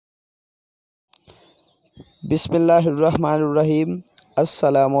बिस्मिल्लाहिर्रहमानिर्रहीम।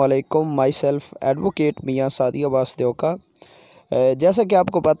 अस्सलामुअलैकुम। My self advocate मियां सादी अब्बास देओका। जैसा कि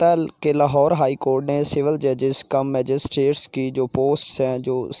आपको पता है कि लाहौर हाई कोर्ट ने सिविल जजेस कम मैजिस्ट्रेट्स की जो पोस्ट्स हैं,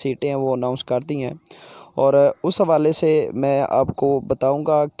 जो सीटें हैं, वो अनाउंस कर दी हैं। और उस हवाले से मैं आपको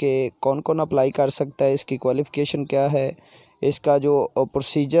बताऊंगा कि कौन कौन अप्लाई कर सकता है, इसकी क्वालिफ़िकेशन क्या है, इसका जो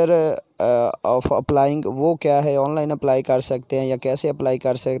प्रोसीजर ऑफ अप्लाइंग वो क्या है, ऑनलाइन अप्लाई कर सकते हैं या कैसे अप्लाई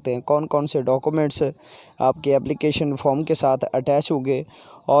कर सकते हैं, कौन कौन से डॉक्यूमेंट्स आपके एप्लीकेशन फॉर्म के साथ अटैच होंगे,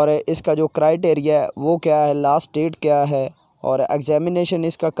 और इसका जो क्राइटेरिया है वो क्या है, लास्ट डेट क्या है, और एग्ज़ामिनेशन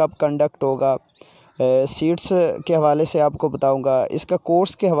इसका कब कंडक्ट होगा, सीट्स के हवाले से आपको बताऊंगा, इसका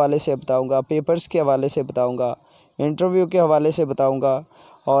कोर्स के हवाले से बताऊंगा, पेपर्स के हवाले से बताऊंगा, इंटरव्यू के हवाले से बताऊंगा,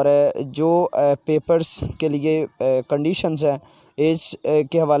 और जो पेपर्स के लिए कंडीशंस हैं, एज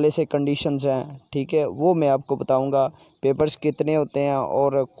के हवाले से कंडीशंस हैं, ठीक है, वो मैं आपको बताऊंगा। पेपर्स कितने होते हैं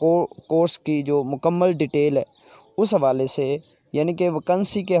और कोर्स की जो मुकम्मल डिटेल है उस हवाले से, यानी कि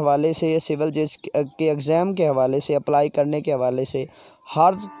वैकेंसी के हवाले से, सिविल जज के एग्ज़ाम के हवाले से, अप्लाई करने के हवाले से,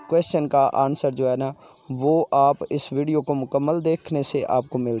 हर क्वेश्चन का आंसर जो है ना वो आप इस वीडियो को मुकम्मल देखने से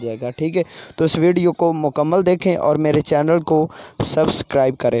आपको मिल जाएगा, ठीक है। तो इस वीडियो को मुकम्मल देखें और मेरे चैनल को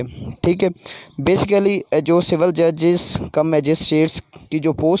सब्सक्राइब करें, ठीक है। बेसिकली जो सिविल जजेस कम मैजिस्ट्रेट्स की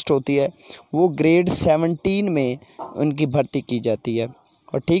जो पोस्ट होती है वो ग्रेड 17 में उनकी भर्ती की जाती है,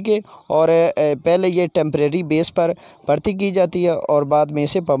 और ठीक है, और पहले ये टेम्परेरी बेस पर भर्ती की जाती है और बाद में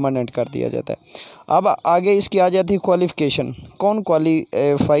इसे परमानेंट कर दिया जाता है। अब आगे इसकी आ जाती है क्वालिफ़िकेशन, कौन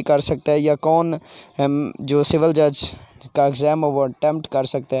क्वालिफाई कर सकता है या कौन जो सिविल जज का एग्ज़ाम वो अटैम्प्ट कर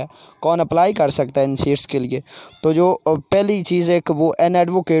सकता है, कौन अप्लाई कर सकता है इन सीट्स के लिए। तो जो पहली चीज़ है कि वो an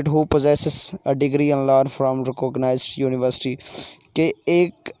advocate who possesses a degree in law from recognised university, के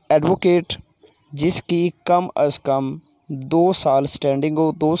एक एडवोकेट जिसकी कम अज़ कम 2 साल स्टैंडिंग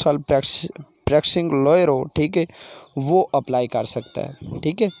हो, 2 साल प्रैक्टिसिंग लॉयर हो, ठीक है, वो अप्लाई कर सकता है,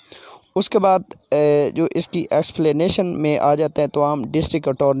 ठीक है। उसके बाद जो इसकी एक्सप्लेनेशन में आ जाते हैं तो हम डिस्ट्रिक्ट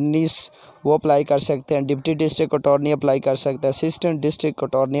अटॉर्नीज़ वो अप्लाई कर सकते हैं, डिप्टी डिस्ट्रिक्ट अटॉर्नी अप्लाई कर सकता है, असिस्टेंट डिस्ट्रिक्ट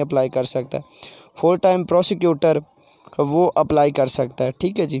अटॉर्नी अप्लाई कर सकता है, फुल टाइम प्रोसिक्यूटर वो अप्लाई कर सकता है,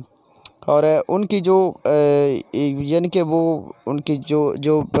 ठीक है जी। और उनकी जो यानी कि वो उनकी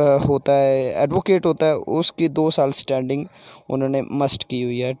जो होता है एडवोकेट होता है उसकी 2 साल स्टैंडिंग उन्होंने मस्ट की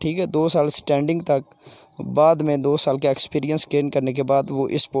हुई है, ठीक है। 2 साल स्टैंडिंग तक, बाद में 2 साल का एक्सपीरियंस गेन करने के बाद वो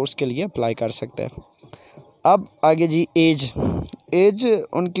इस पोस्ट के लिए अप्लाई कर सकता है। अब आगे जी एज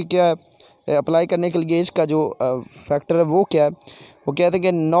उनकी क्या है, अप्लाई करने के लिए एज का जो फैक्टर है वो क्या है, वो कहते हैं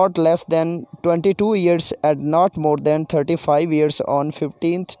कि not less than 22 years and not more than 35 years on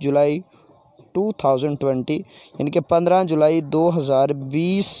 15 जुलाई 2020, यानी कि 15 जुलाई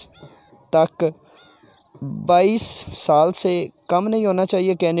 2020 तक 22 साल से कम नहीं होना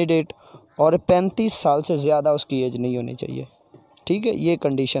चाहिए कैंडिडेट, और 35 साल से ज़्यादा उसकी एज नहीं होनी चाहिए, ठीक है, ये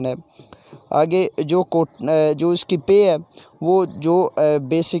कंडीशन है। आगे जो इसकी पे है वो जो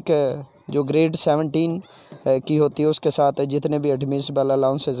बेसिक जो ग्रेड 17 की होती है उसके साथ जितने भी एडमिसिबल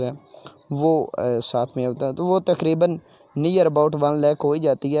अलाउंसेस हैं वो साथ में होता है, तो वो तकरीबन नियर अबाउट 1 लाख हो ही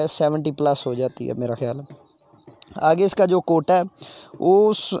जाती है, 70 प्लस हो जाती है मेरा ख्याल है। आगे इसका जो कोटा है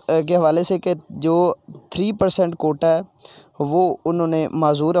उस के हवाले से कि जो 3% कोटा है वो उन्होंने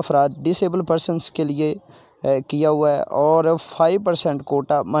माजूर अफराद डिसेबल पर्सनस के लिए किया हुआ है, और 5%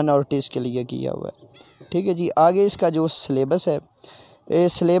 कोटा माइनॉरिटीज़ के लिए किया हुआ है, ठीक है जी। आगे इसका जो सिलेबस है,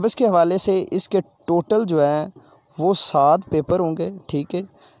 सिलेबस के हवाले से इसके टोटल जो है वो 7 पेपर होंगे, ठीक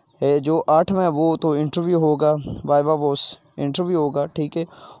है। जो 8वां वो तो इंटरव्यू होगा, वाइवा वो इंटरव्यू होगा, ठीक है,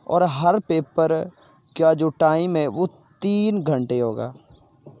 और हर पेपर का जो टाइम है वो 3 घंटे होगा,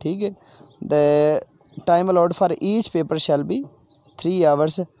 ठीक है। The time allowed for each paper shall be 3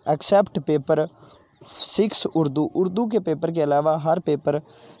 hours accept paper 6 Urdu के पेपर के अलावा हर पेपर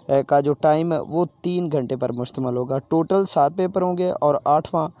का जो टाइम है वो 3 घंटे पर मुश्तमिल होगा। टोटल 7 पेपर होंगे और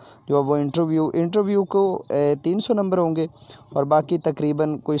 8वां जो वो इंटरव्यू को 300 नंबर होंगे, और बाकी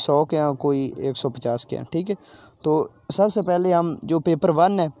तकरीबन कोई 100 के हैं, कोई 150 के हैं, ठीक है। तो सबसे पहले हम जो पेपर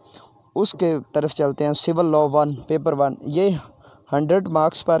 1 है उसके तरफ चलते हैं। सिविल लॉ 1 पेपर 1 ये 100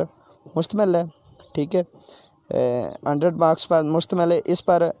 मार्क्स पर मुश्तमिल है, ठीक है, 100 मार्क्स पर मुश्तमिल है।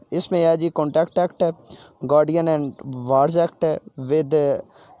 इसमें है जी कॉन्टैक्ट एक्ट है, गार्डियन एंड वार्ड्स एक्ट है, with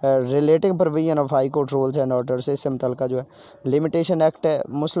relating provision of high court rules and orders, इससे मुतल्लिक़ जो है लिमिटेशन एक्ट है,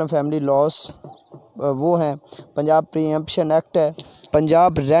 मुस्लिम फैमिली लॉस वो हैं, पंजाब प्रीएम्पशन एक्ट है,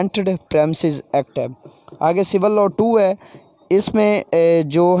 पंजाब रेंटेड प्रेमिसेस एक्ट है। आगे सिविल लॉ 2 है, इसमें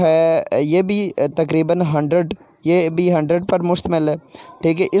जो है ये भी तकरीबन 100 ये भी 100 पर मुश्तमिल है,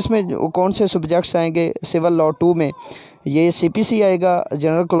 ठीक है। इसमें कौन से सब्जेक्ट्स आएंगे सिविल लॉ 2 में, ये CPC आएगा,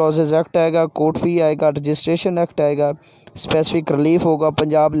 जनरल क्लॉजेज एक्ट आएगा, कोर्ट फ़ी आएगा, रजिस्ट्रेशन एक्ट आएगा, स्पेसिफिक रिलीफ होगा,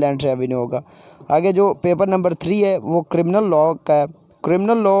 पंजाब लैंड रेवेन्यू होगा। आगे जो पेपर नंबर 3 है वो क्रिमिनल लॉ का है।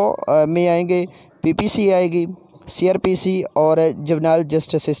 क्रिमिनल लॉ में आएंगे PPC आएगी, CrPC और जुवेनाइल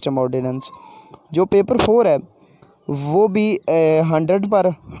जस्टिस सिस्टम ऑर्डिनेंस। जो पेपर 4 है वो भी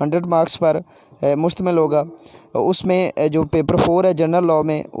 100 मार्क्स पर मुश्तमिल होगा। उसमें जो पेपर 4 है जनरल लॉ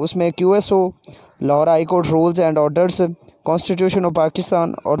में, उसमें QSO, Lahore high court rules and orders, constitution of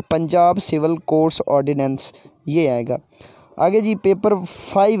Pakistan और पंजाब सिविल कोर्ट्स ऑर्डिनेंस ये आएगा। आगे जी पेपर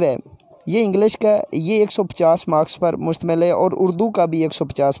 5 है, ये इंग्लिश का है, ये 150 मार्क्स पर मुश्तमिल है और उर्दू का भी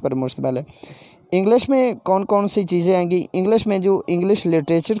 150 पर मुश्तमिल है। इंग्लिश में कौन कौन सी चीज़ें आएंगी? इंग्लिश में जो इंग्लिश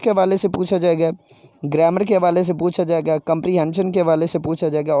लिटरेचर के हवाले से पूछा जाएगा, ग्रामर के हवाले से पूछा जाएगा, कंप्रीहेंशन के हवाले से पूछा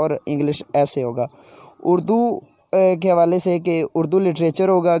जाएगा और इंग्लिश ऐसे होगा। उर्दू के हवाले से कि उर्दू लिटरेचर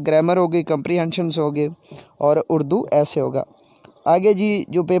होगा, ग्रामर होगी, कंप्रीहेंशंस होंगे और उर्दू ऐसे होगा। आगे जी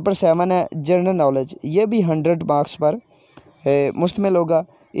जो पेपर 7 है जनरल नॉलेज, ये भी 100 मार्क्स पर मुश्तमिल होगा।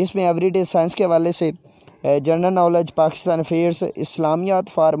 इसमें एवरीडे साइंस के हवाले से general knowledge, Pakistan affairs, इस्लामियात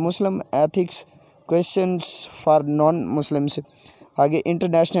for Muslim, ethics, questions for non Muslims, आगे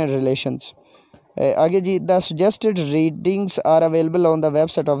इंटरनेशनल रिलेशंस। आगे जी the suggested readings are available on the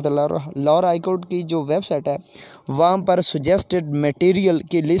website of the Lahore high court की जो वेबसाइट है वहाँ पर सजेस्टेड मटेरियल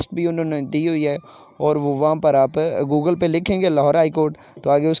की लिस्ट भी उन्होंने दी हुई है और वो वहाँ पर आप गूगल पे लिखेंगे लाहौर हाई कोर्ट तो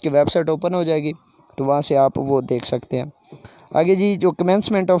आगे उसकी वेबसाइट ओपन हो जाएगी, तो वहाँ से आप वो देख सकते हैं। आगे जी जो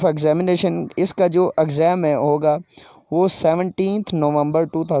कमेंसमेंट ऑफ एग्जामिनेशन, इसका जो एग्ज़ाम है होगा वो 17 नवंबर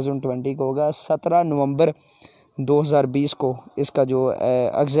 2020 को होगा। 17 नवंबर 2020 को इसका जो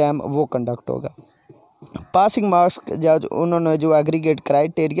एग्ज़ाम वो कंडक्ट होगा। पासिंग मार्क्स जो उन्होंने जो एग्रीगेट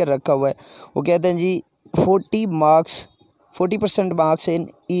क्राइटेरिया रखा हुआ है वो कहते हैं जी 40% मार्क्स इन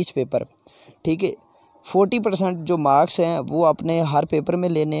ईच पेपर। ठीक है, 40% जो मार्क्स हैं वो आपने हर पेपर में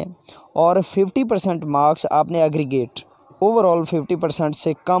लेने हैं और 50% मार्क्स आपने एग्रीगेट, ओवरऑल 50%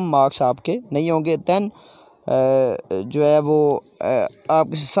 से कम मार्क्स आपके नहीं होंगे। दैन जो है वो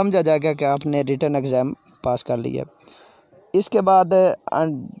आप समझा जाएगा कि आपने रिटन एग्ज़ाम पास कर लिया। इसके बाद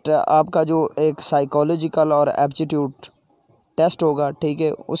आपका जो एक साइकोलॉजिकल और एप्टीट्यूड टेस्ट होगा। ठीक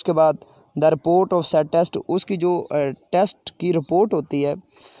है, उसके बाद the report of set test, उसकी जो टेस्ट की रिपोर्ट होती है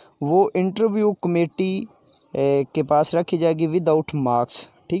वो इंटरव्यू कमेटी के पास रखी जाएगी विदाउट मार्क्स।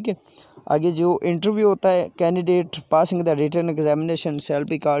 ठीक है, आगे जो इंटरव्यू होता है candidate passing the written examination shall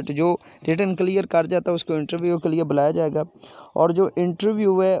be called, जो रिटन क्लियर कर जाता है उसको इंटरव्यू के लिए बुलाया जाएगा और जो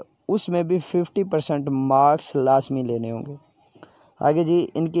इंटरव्यू है उसमें भी 50% मार्क्स लाजमी लेने होंगे। आगे जी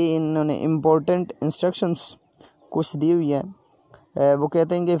इन्होंने इम्पोर्टेंट इंस्ट्रक्शंस कुछ दी हुई हैं। वो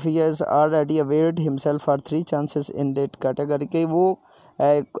कहते हैं कि he has already अवेयर्ड himself for 3 chances in that category, कि वो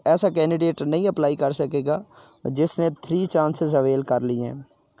ऐसा कैंडिडेट नहीं अप्लाई कर सकेगा जिसने 3 चांसेस अवेल कर लिए हैं।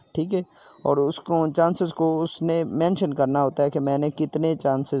 ठीक है, और उसको चांसेस को उसने मेंशन करना होता है कि मैंने कितने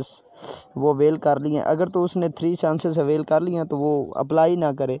चांसेस वो अवेल कर लिए हैं। अगर तो उसने 3 चांसेस अवेल कर लिए हैं तो वो अप्लाई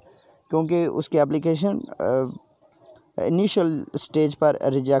ना करे, क्योंकि उसकी एप्लीकेशन इनिशियल स्टेज पर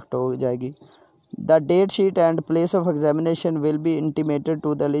रिजेक्ट हो जाएगी। The date sheet and place of examination will be intimated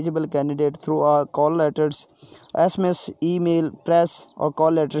to the eligible candidate through call letters, SMS, email, press और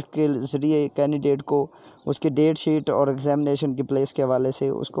कॉल लेटर के ज़रिए कैंडिडेट को उसकी डेट शीट और एग्जामिनेशन की प्लेस के हवाले से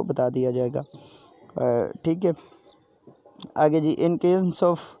उसको बता दिया जाएगा। ठीक है, आगे जी in case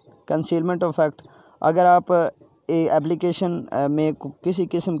of concealment of fact, अगर आप एप्लीकेशन में किसी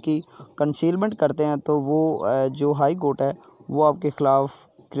किस्म की कंसीलमेंट करते हैं तो वो जो हाई कोर्ट है वो आपके ख़िलाफ़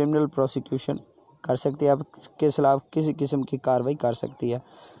क्रिमिनल प्रोसिक्यूशन कर सकती है, आपके खिलाफ किसी किस्म की कार्रवाई कर सकती है।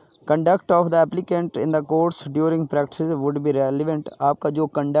 Conduct of the applicant in the courts during practice would be relevant, आपका जो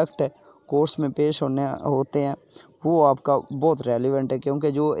कंडक्ट है कोर्ट्स में पेश होते हैं वो आपका बहुत रेलिवेंट है,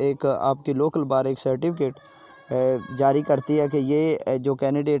 क्योंकि जो एक आपकी लोकल बार एक सर्टिफिकेट जारी करती है कि ये जो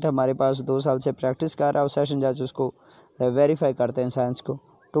कैंडिडेट हमारे पास 2 साल से प्रैक्टिस कर रहा है और सेशन जज उसको वेरीफाई करते हैं साइंस को,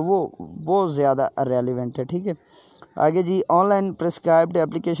 तो वो बहुत ज़्यादा रेलिवेंट है। ठीक है, आगे जी online prescribed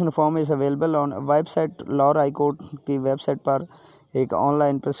application form is available on website, Lahore high court की वेबसाइट पर एक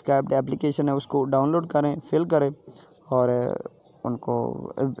ऑनलाइन प्रिस्क्राइब्ड एप्लीकेशन है, उसको डाउनलोड करें, फिल करें और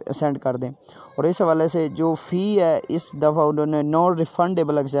उनको सेंड कर दें। और इस हवाले से जो फ़ी है इस दफ़ा उन्होंने नॉन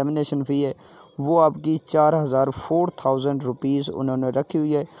रिफंडेबल एग्जामिनेशन फ़ी है वो आपकी 4,000 रुपीज़ उन्होंने रखी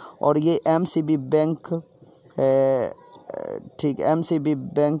हुई है। और ये MCB बैंक, ठीक, MCB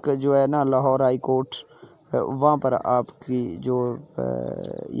बैंक जो है ना लाहौर हाई कोर्ट, वहाँ पर आपकी जो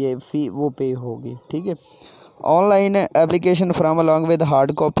ये फ़ी वो पे होगी। ठीक है, online application from along with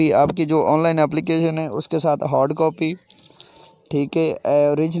hard copy, आपकी जो ऑनलाइन एप्लीकेशन है उसके साथ हार्ड कॉपी ठीक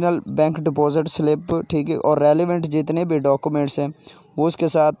है, ओरिजिनल बैंक डिपॉजिट स्लिप, ठीक है, और रेलिवेंट जितने भी डॉक्यूमेंट्स हैं वो उसके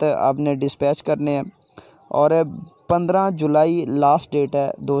साथ आपने डिस्पैच करने हैं। और 15 जुलाई लास्ट डेट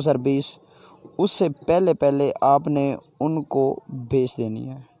है 2020, उससे पहले आपने उनको भेज देनी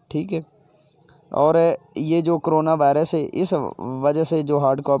है, ठीक है। और ये जो कोरोना वायरस है, इस वजह से जो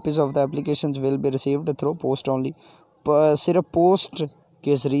hard copies of the applications will be received through post only, सिर्फ पोस्ट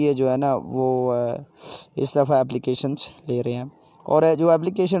के ज़रिए जो है ना वो इस दफ़ा एप्लीकेशंस ले रहे हैं। और जो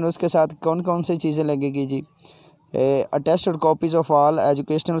एप्लीकेशन उसके साथ कौन कौन सी चीज़ें लगेगी जी, attested copies of all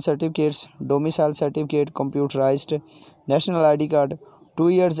educational certificates, domicile certificate, computerised national ID card, 2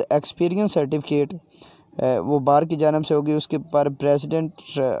 years experience certificate, वो बार की जानब से होगी, उसके पर प्रेसिडेंट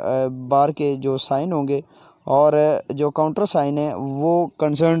बार के जो साइन होंगे, और जो काउंटर साइन है वो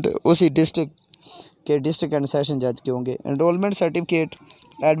कंसर्न उसी डिस्ट्रिक्ट के डिस्ट्रिक्ट एंड सेशन जज के होंगे। Enrolment certificate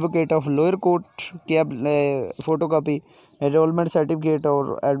advocate of lower court के फ़ोटोकॉपी, एनरोलमेंट सर्टिफिकेट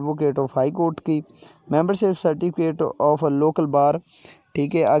और एडवोकेट ऑफ हाई कोर्ट की, मेंबरशिप सर्टिफिकेट ऑफ लोकल बार,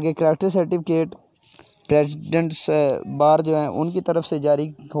 ठीक है। आगे करैक्टर सर्टिफिकेट प्रेसिडेंट्स बार जो हैं उनकी तरफ से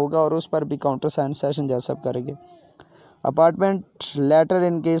जारी होगा, और उस पर भी काउंटर साइन सेशन जज सब करेंगे। Appointment letter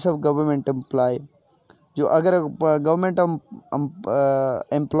in case of government employ, जो अगर गवर्नमेंट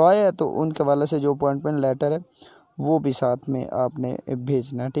एम्प्लॉय है तो उनके वाले से जो अपॉइंटमेंट लेटर है वो भी साथ में आपने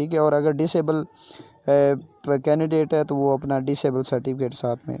भेजना, ठीक है। और अगर डिसेबल कैंडिडेट है तो वो अपना डिसेबल सर्टिफिकेट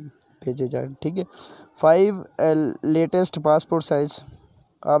साथ में भेजे जाए, ठीक है। 5 लेटेस्ट पासपोर्ट साइज़,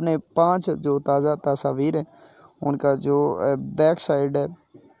 आपने 5 जो ताज़ा तस्वीर है उनका जो बैक साइड है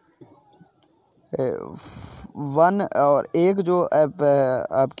 1, और एक जो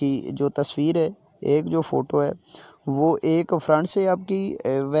आपकी जो तस्वीर है, एक जो फ़ोटो है वो एक फ्रंट से आपकी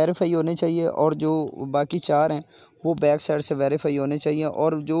वेरीफाई होनी चाहिए, और जो बाकी 4 हैं वो बैक साइड से वेरीफाई होने चाहिए।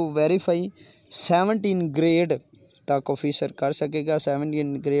 और जो वेरीफाई 17 ग्रेड तक ऑफिसर कर सकेगा,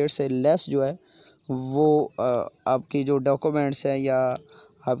 17 ग्रेड से लेस जो है वो आपकी जो डॉक्यूमेंट्स हैं या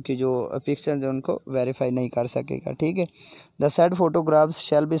आपकी जो पिक्चर्स हैं उनको वेरीफाई नहीं कर सकेगा, ठीक है। The said photographs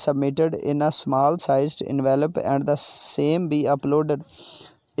shall be submitted in a small sized envelope and the same be uploaded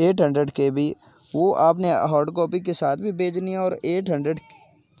 800 KB, वो आपने हार्ड कॉपी के साथ भी भेजनी है, और 800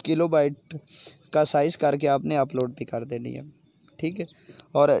 किलोबाइट का साइज़ करके आपने अपलोड भी कर देनी है, ठीक है।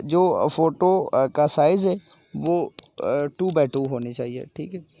 और जो फ़ोटो का साइज़ है वो 2x2 होनी चाहिए,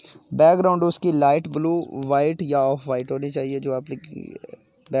 ठीक है। बैकग्राउंड उसकी लाइट ब्लू, वाइट या ऑफ वाइट होनी चाहिए जो आपकी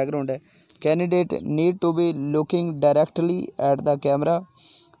बैकग्राउंड है। Candidate need to be looking directly at the camera,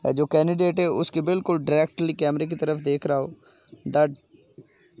 जो कैंडिडेट है उसके बिल्कुल डायरेक्टली कैमरे की तरफ देख रहा हो। The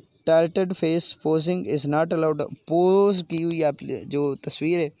टाल्टेड face posing is not allowed, pose की हुई जो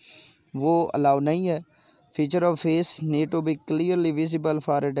तस्वीर है वो अलाउ नहीं है। Feature of face need to be clearly visible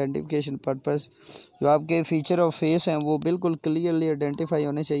for identification purpose, जो आपके फीचर ऑफ फेस हैं वो बिल्कुल क्लियरली आइडेंटिफाई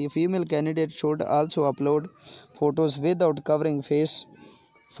होने चाहिए। Female candidate should also upload photos without covering face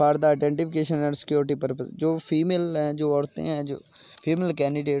for the identification and security purpose, जो female हैं, जो औरतें हैं, जो फीमेल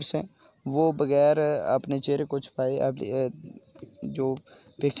कैंडिडेट्स हैं वो बगैर अपने चेहरे को छुपाए जो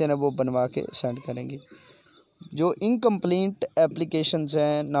पिक्चर है वो बनवा के सेंड करेंगी। जो इनकम्प्लीट एप्लीकेशंस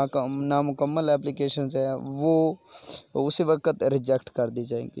हैं, नामुकम्मल एप्लीकेशंस हैं, वो उसी वक्त रिजेक्ट कर दी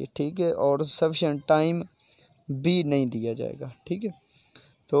जाएंगी, ठीक है। और सफिशेंट टाइम भी नहीं दिया जाएगा, ठीक है।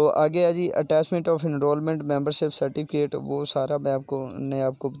 तो आगे है जी attachment of enrolment membership certificate, वो सारा मैं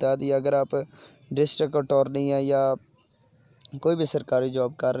आपको बता दिया। अगर आप डिस्ट्रिक्ट अटॉर्नी है या कोई भी सरकारी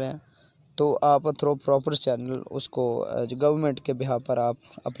जॉब कर रहे हैं तो आप थ्रू प्रॉपर चैनल उसको जो गवर्नमेंट के बिहाफ पर आप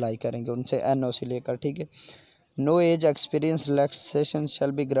अप्लाई करेंगे उनसे NOC लेकर, ठीक है। No as experience relaxation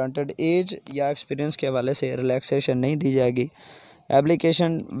shall be granted, as या एक्सपीरियंस के हवाले से रिलैक्सेशन नहीं दी जाएगी।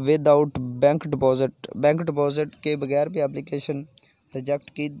 एप्लीकेशन विदाउट बैंक डिपॉजिट के बगैर भी एप्लीकेशन रिजेक्ट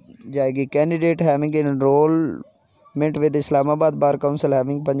की जाएगी। Candidate having enrolment with Islamabad bar council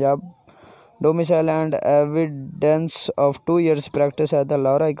having Punjab domicile and evidence of 2 years practice at the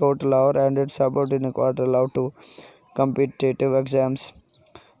Lahore High Court Lahore and its subordinate court allowed to competitive exams,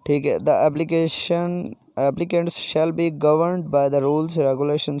 ठीक है। The applicants shall be governed by the rules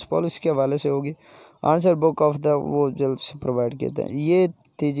regulations, policy के हवाले से होगी। Answer book of the वो जल्द से provide किए थे। ये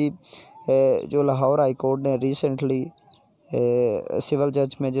थी जी जो लाहौर हाई कोर्ट ने रिसेंटली सिविल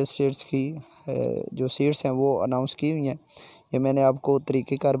जज मजिस्ट्रेट्स की जो सीट्स हैं वो अनाउंस की हुई हैं। ये मैंने आपको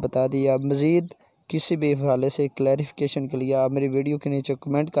तरीक़ेकार बता दिया। मज़ीद किसी भी हवाले से क्लैरिफिकेशन के लिए आप मेरी वीडियो के नीचे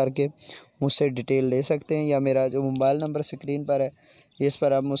कमेंट करके मुझसे डिटेल ले सकते हैं, या मेरा जो मोबाइल नंबर स्क्रीन पर है इस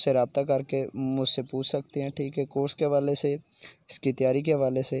पर आप मुझसे रब्ता करके मुझसे पूछ सकते हैं, ठीक है। कोर्स के हवाले से, इसकी तैयारी के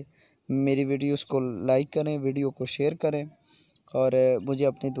हवाले से मेरी वीडियोस को लाइक करें, वीडियो को शेयर करें, और मुझे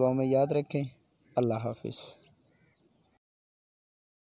अपनी दुआ में याद रखें। अल्लाह हाफिज़।